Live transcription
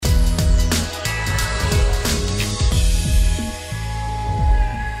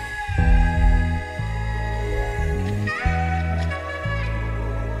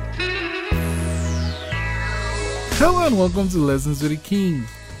Hello and welcome to Lessons with the King,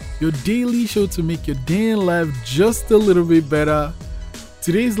 your daily show to make your day in life just a little bit better.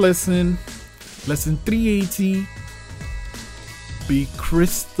 Today's lesson 380, be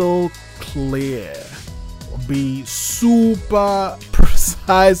crystal clear. Be super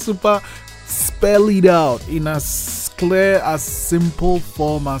precise, super spell it out in as clear, as simple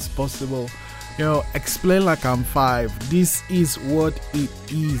form as possible. Explain like I'm 5. This is what it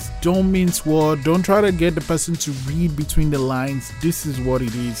is. Don't mince word. Don't try to get the person to read between the lines. This is what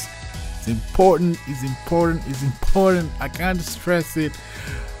it is. It's important. It's important. It's important. I can't stress it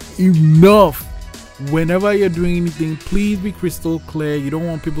enough. Whenever you're doing anything, please be crystal clear. You don't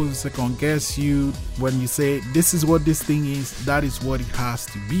want people to second guess you when you say this is what this thing is. That is what it has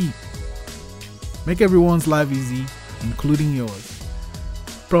to be. Make everyone's life easy, including yours.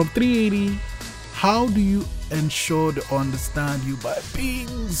 From 380, how do you ensure they understand you? By being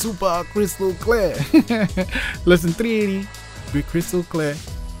super crystal clear. Lesson 380, be crystal clear.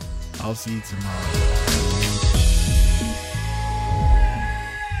 I'll see you tomorrow.